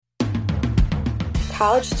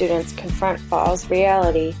College students confront fall's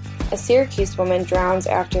reality. A Syracuse woman drowns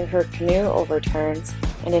after her canoe overturns,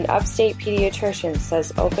 and an upstate pediatrician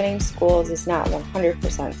says opening schools is not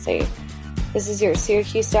 100% safe. This is your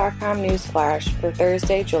Syracuse.com news flash for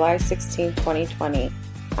Thursday, July 16, 2020.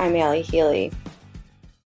 I'm Allie Healy.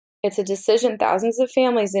 It's a decision thousands of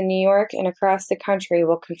families in New York and across the country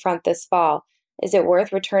will confront this fall. Is it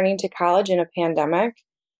worth returning to college in a pandemic?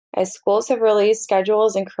 As schools have released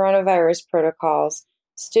schedules and coronavirus protocols,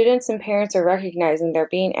 students and parents are recognizing they're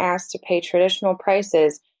being asked to pay traditional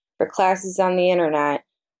prices for classes on the internet,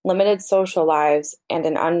 limited social lives, and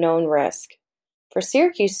an unknown risk. For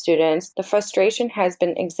Syracuse students, the frustration has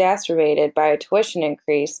been exacerbated by a tuition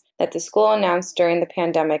increase that the school announced during the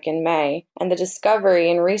pandemic in May, and the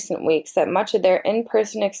discovery in recent weeks that much of their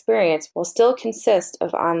in-person experience will still consist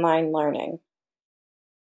of online learning.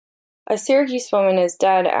 A Syracuse woman is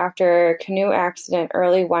dead after a canoe accident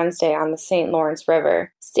early Wednesday on the St. Lawrence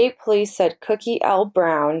River. State police said Cookie L.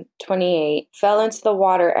 Brown, 28, fell into the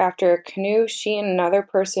water after a canoe she and another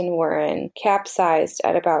person were in capsized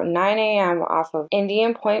at about 9 a.m. off of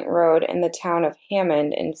Indian Point Road in the town of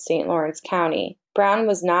Hammond in St. Lawrence County. Brown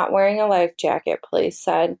was not wearing a life jacket, police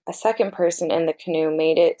said. A second person in the canoe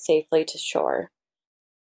made it safely to shore.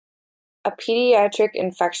 A pediatric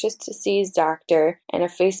infectious disease doctor in a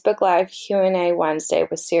Facebook Live Q&A Wednesday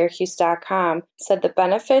with Syracuse.com said the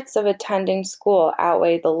benefits of attending school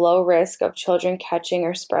outweigh the low risk of children catching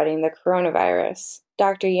or spreading the coronavirus.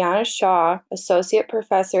 Dr. Yana Shaw, Associate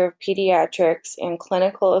Professor of Pediatrics and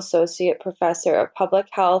Clinical Associate Professor of Public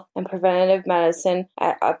Health and Preventative Medicine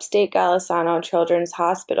at Upstate Golisano Children's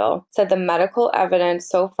Hospital, said the medical evidence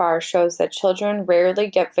so far shows that children rarely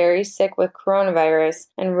get very sick with coronavirus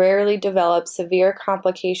and rarely develop severe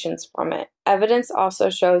complications from it. Evidence also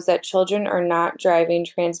shows that children are not driving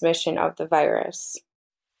transmission of the virus.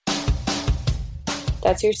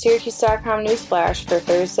 That's your Syracuse.com news flash for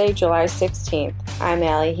Thursday, July 16th. I'm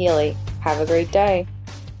Allie Healy. Have a great day.